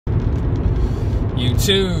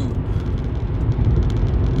YouTube.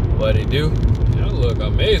 What it do? You look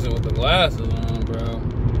amazing with the glasses on, bro.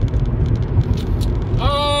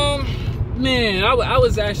 Man, I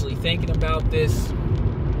was actually thinking about this,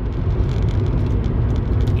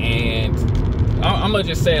 and I'm gonna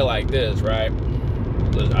just say it like this, right?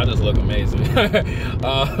 I just look amazing.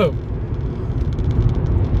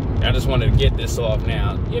 I just wanted to get this off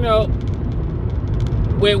now. You know,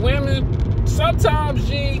 with women, sometimes,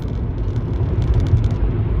 G,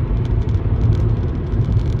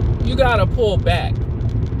 you gotta pull back,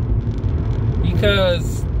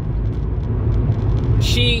 because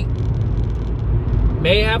she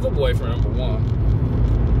may have a boyfriend, number one.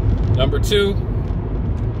 Number two,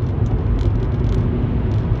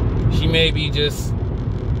 she may be just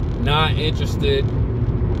not interested.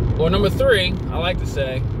 Or number three, I like to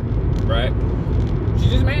say, right? She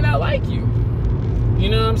just may not like you. You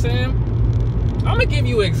know what I'm saying? I'm gonna give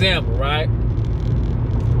you an example, right?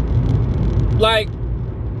 Like,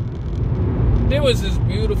 there was this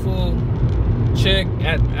beautiful chick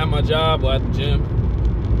at my job or at the gym.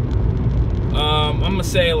 I'm gonna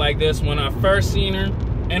say it like this: when I first seen her,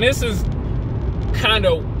 and this is kind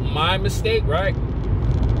of my mistake, right?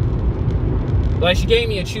 Like, she gave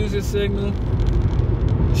me a choosing signal.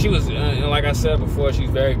 She was, like I said before, she's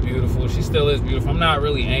very beautiful. She still is beautiful. I'm not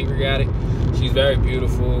really angry at it. She's very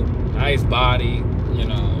beautiful, nice body. You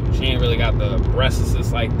know, she ain't really got the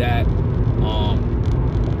breasts like that.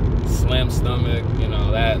 Slim stomach, you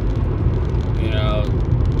know, that, you know,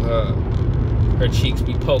 her cheeks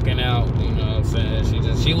be poking out, you know what I'm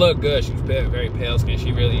saying? She looked good. She was very pale skin.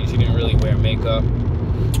 She didn't really wear makeup.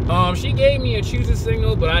 She gave me a choosing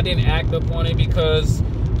signal, but I didn't act up on it because,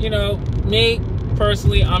 you know, me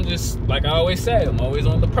personally, I'm just, like I always say, I'm always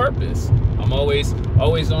on the purpose. I'm always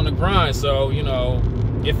on the grind. So, you know,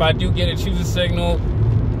 if I do get a choosing signal,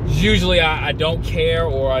 usually I don't care,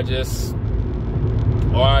 or I just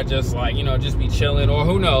like, you know, just be chilling, or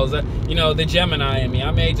who knows, you know, the Gemini in me,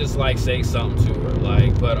 I may just like say something to her,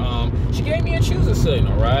 like, but she gave me a choosing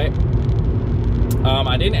signal, right?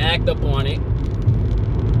 I didn't act up on it.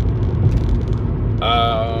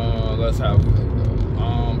 Let's have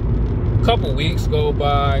a couple weeks go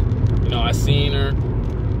by, you know, I seen her.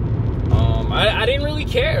 I didn't really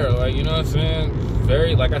care, like, you know what I'm saying?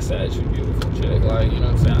 Very, like I said, she's a beautiful chick, like, you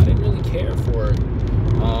know what I'm saying? I didn't really care for it.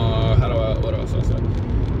 What else I said?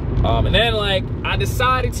 And then, like, I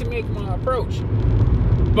decided to make my approach.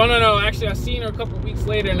 But no, actually, I seen her a couple weeks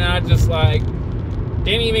later, and I just, like,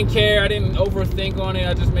 didn't even care. I didn't overthink on it.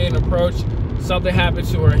 I just made an approach. Something happened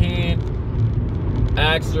to her hand.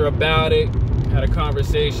 I asked her about it. Had a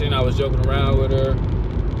conversation. I was joking around with her.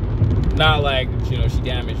 Not like, you know, she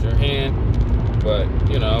damaged her hand, but,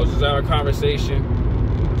 you know, I was just having a conversation.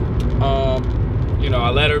 You know, I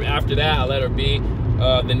let her be.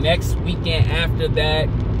 The next weekend after that,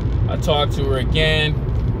 I talked to her again.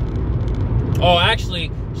 Oh,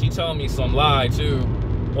 actually, she told me some lie too.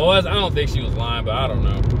 Well, I don't think she was lying, but I don't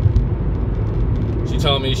know. She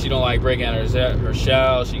told me she don't like breaking out her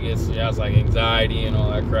shell. She has like anxiety and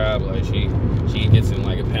all that crap. Like she gets in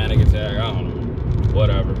like a panic attack. I don't know.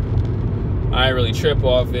 Whatever. I ain't really trip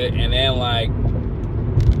off it. And then, like,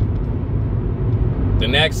 the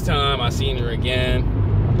next time I seen her again,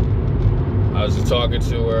 I was just talking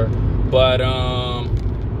to her. But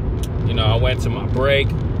you know, I went to my break,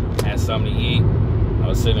 had something to eat. I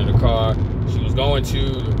was sitting in the car. She was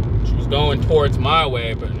going towards my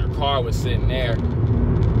way, but her car was sitting there.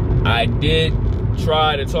 I did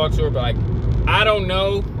try to talk to her, but, like, I don't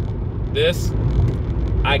know this.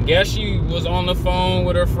 I guess she was on the phone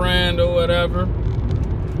with her friend or whatever.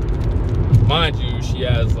 Mind you, she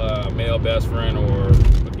has a male best friend or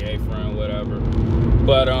a gay friend, whatever.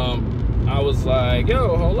 But I was like,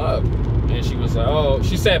 yo, hold up. And she was like, oh,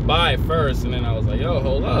 she said bye first, and then I was like, yo,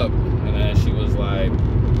 hold up. And then she was like,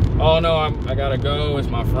 oh no, I gotta go, it's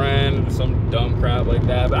my friend, some dumb crap like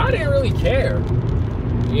that. But I didn't really care,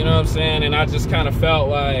 you know what I'm saying? And I just kind of felt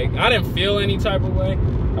like, I didn't feel any type of way.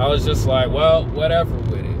 I was just like, well, whatever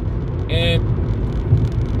with it. And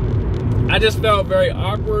I just felt very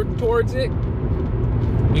awkward towards it,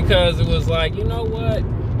 because it was like, you know what?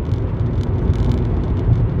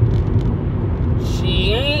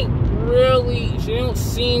 She don't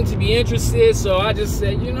seem to be interested. So I just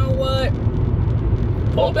said, you know what?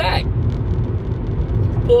 Pull back.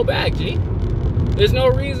 Pull back, G. There's no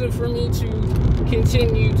reason for me to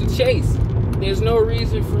continue to chase. There's no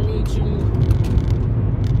reason for me to...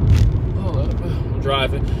 Oh, I'm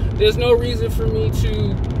driving. There's no reason for me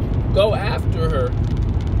to go after her.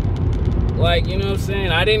 Like, you know what I'm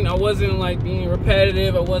saying? I wasn't like being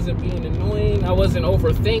repetitive. I wasn't being annoying. I wasn't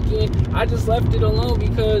overthinking. I just left it alone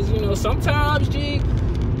because, you know, sometimes, G,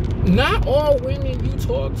 not all women you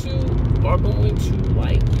talk to are going to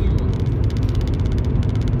like you.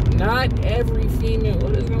 Not every female.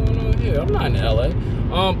 What is going on here? I'm not in LA.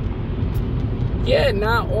 Yeah,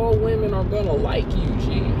 not all women are gonna like you,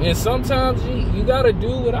 G. And sometimes, G, you gotta do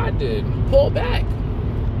what I did. Pull back.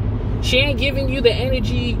 She ain't giving you the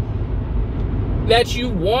energy that you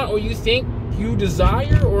want or you think you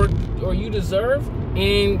desire or you deserve,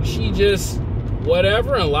 and she just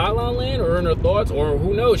whatever in La La Land or in her thoughts, or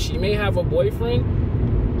who knows, she may have a boyfriend.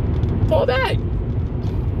 Pull back.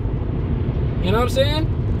 You know what I'm saying?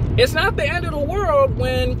 It's not the end of the world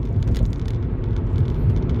when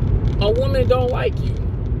a woman don't like you.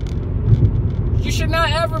 You should not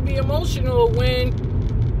ever be emotional when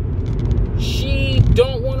she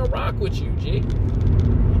don't want to rock with you, G.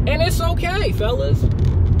 And it's okay, fellas.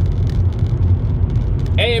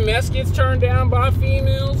 AMS gets turned down by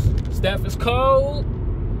females. Steph is cold.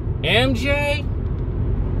 MJ.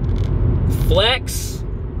 Flex.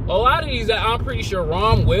 A lot of these, I'm pretty sure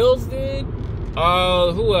Ron Wills did.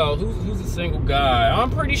 Who else? Who's a single guy? I'm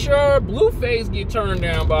pretty sure Blueface get turned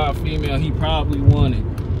down by a female he probably wanted.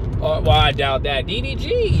 Well, I doubt that.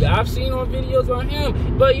 DDG, I've seen on videos on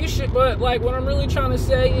him. But like, what I'm really trying to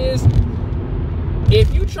say is, if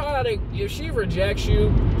she rejects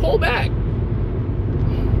you, pull back.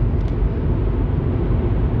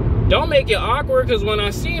 Don't make it awkward, because when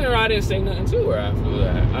I seen her, I didn't say nothing to her after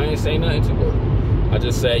that. I didn't say nothing to her. I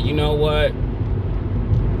just said, you know what?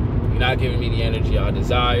 You're not giving me the energy I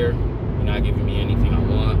desire. You're not giving me anything I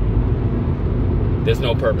want. There's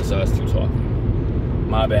no purpose of us two talking.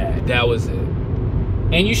 My bad. That was it.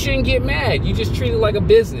 And you shouldn't get mad. You just treat it like a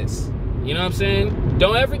business. You know what I'm saying?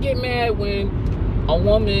 Don't ever get mad when a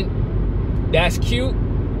woman that's cute,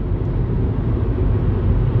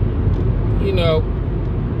 you know,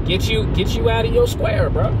 get you out of your square,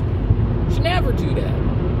 bro. You should never do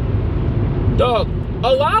that. Dog,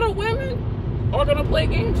 a lot of women are gonna play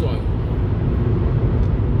games on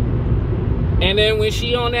you. And then when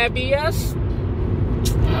she on that BS,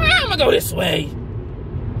 I'm gonna go this way.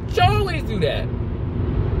 She always do that.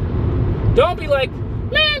 Don't be like,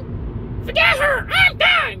 man, forget her, I'm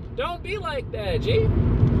done. Don't be like that, G.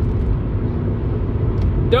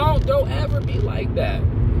 Don't ever be like that.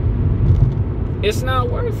 It's not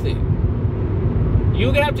worth it.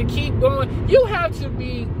 You have to keep going. You have to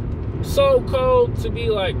be so cold to be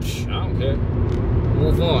like, I don't care.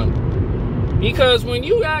 Move on. Because when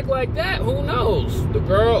you act like that, who knows? The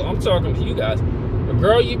girl, I'm talking to you guys, the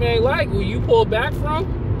girl you may like, who you pull back from,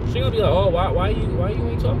 she gonna be like, oh, why you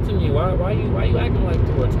ain't talking to me? Why you acting like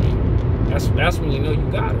towards me? That's when you know you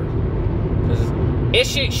got her. Cause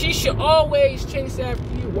she should always chase after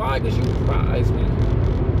you. Why? Because you a prize, man.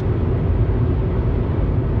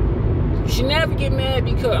 You should never get mad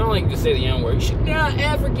because, I don't like to say the N word. You should not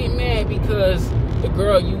ever get mad because the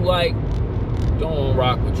girl you like don't want to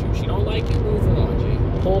rock with you. She don't like you, move on, G.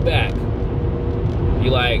 Pull back. Be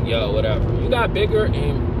like, yo, whatever. You got bigger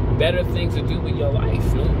and better things to do with your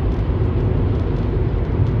life, man.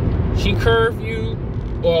 She curve you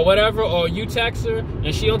or whatever, or you text her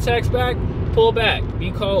and she don't text back, pull back.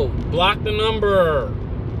 Be cold. Block the number.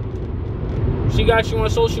 She got you on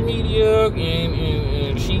social media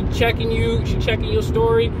and she checking you, she checking your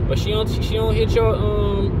story, but she don't hit your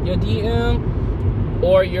DM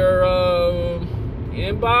or your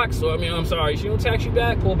inbox, or I'm sorry, she don't text you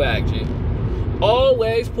back, pull back, G.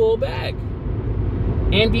 Always pull back.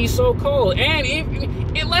 And be so cold. And if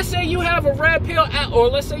let's say you have a red pill, or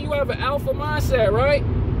let's say you have an alpha mindset, right?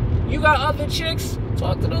 You got other chicks,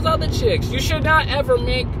 talk to those other chicks. You should not ever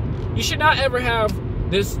have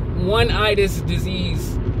this one-itis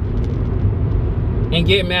disease and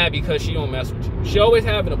get mad because she don't mess with you. She always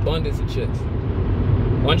have an abundance of chicks.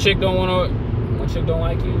 One chick don't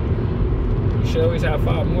like you. You should always have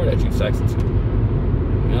 5 more that you sexing to. You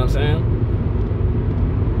know what I'm saying?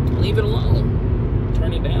 Leave it alone.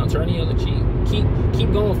 Turn it down. Turn the other cheek.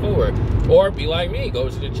 Keep going forward. Or be like me. Go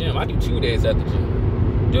to the gym. I do 2 days at the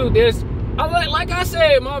gym. Dude, like I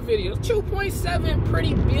said in my videos, 2.7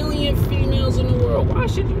 pretty billion females in the world. Why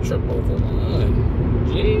should you trip over one?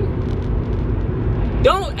 Gee.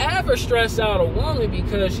 Don't ever stress out a woman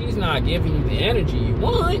because she's not giving you the energy you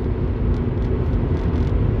want.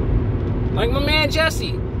 Like my man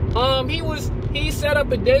Jesse. He set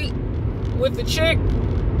up a date with the chick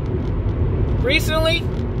recently.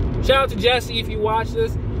 Shout out to Jesse if you watch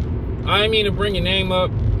this. I didn't mean to bring your name up.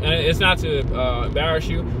 It's not to embarrass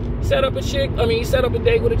you. He set up a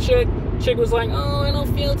date with a chick. Chick was like, oh, I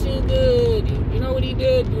don't feel too good. You know what he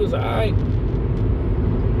did? He was like, all right,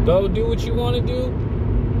 go do what you want to do.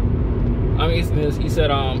 I mean, he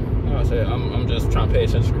said, I'm just trying to pay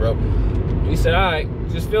attention, bro. He said, all right,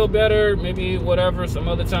 just feel better, maybe whatever, some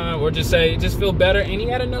other time, or just say, just feel better. And he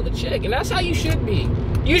had another chick, and that's how you should be.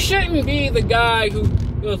 You shouldn't be the guy who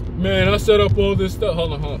goes, man, I set up all this stuff.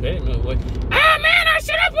 Hold on. Hey, man, like, ah, man, I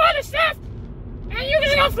set up all this stuff, and you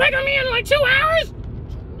just gonna flick on me in like 2 hours?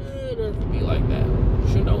 Never be like that. You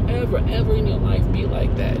should don't ever in your life be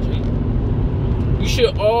like that, G. You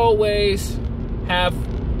should always have,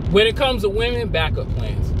 when it comes to women, backup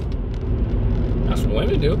plans. That's what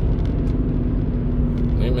women do.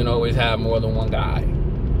 Women always have more than one guy.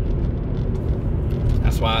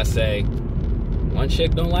 That's why I say, one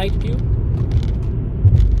chick don't like you,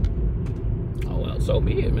 oh well, so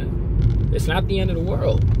be it, man. It's not the end of the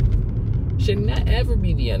world. Should not ever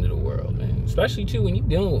be the end of the world, man. Especially too when you're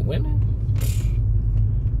dealing with women.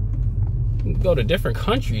 You can go to different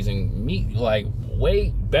countries and meet like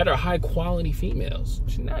way better, high quality females.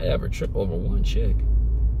 Should not ever trip over one chick.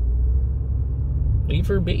 Leave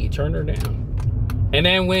her be, turn her down. And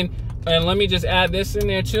then and let me just add this in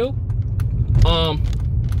there too.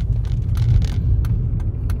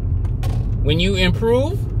 When you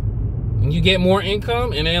improve, and you get more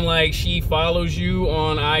income, and then like she follows you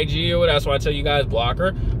on IG or whatever, that's why I tell you guys, block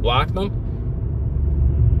them.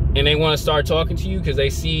 And they want to start talking to you because they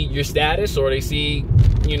see your status or they see,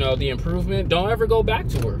 you know, the improvement. Don't ever go back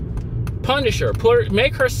to her. Punish her.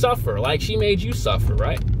 Make her suffer like she made you suffer,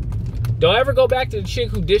 right? Don't ever go back to the chick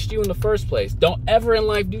who dished you in the first place. Don't ever in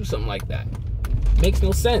life do something like that. Makes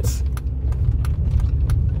no sense.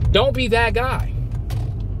 Don't be that guy.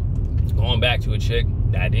 Going back to a chick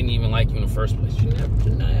that didn't even like you in the first place. You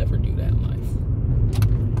should not ever do that in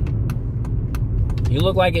life. You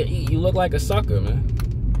look like a sucker, man.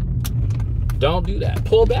 Don't do that.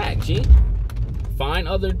 Pull back, G. Find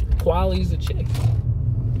other qualities of chicks.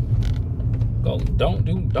 Don't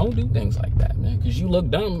do things like that, man, because you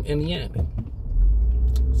look dumb in the end.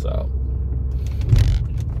 So,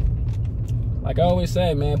 like I always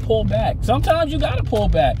say, man, pull back. Sometimes you gotta pull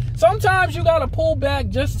back. Sometimes you gotta pull back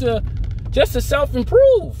just to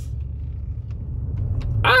self-improve.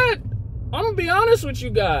 I'm gonna be honest with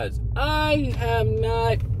you guys. I have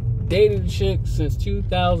not dated a chick since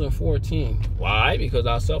 2014. Why? Because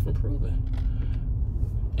I was self-improving.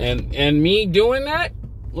 And me doing that,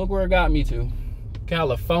 look where it got me to.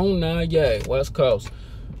 California, yeah, West Coast.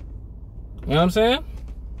 You know what I'm saying?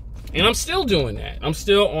 And I'm still doing that. I'm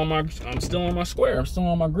still on my square. I'm still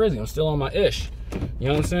on my grizzy. I'm still on my ish. You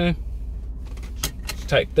know what I'm saying? It's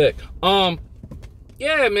tight thick.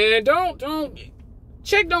 Yeah, man,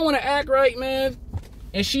 chick don't want to act right, man.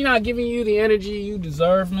 And she not giving you the energy you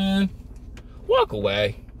deserve, man. Walk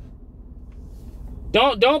away.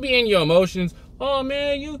 Don't be in your emotions. Oh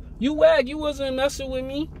man, you whack. You wasn't messing with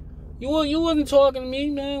me. You wasn't talking to me,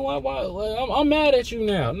 man. Why? I'm mad at you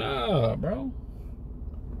now. Nah, bro.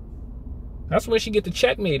 That's when she get the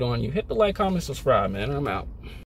checkmate on you. Hit the like, comment, subscribe, man. I'm out.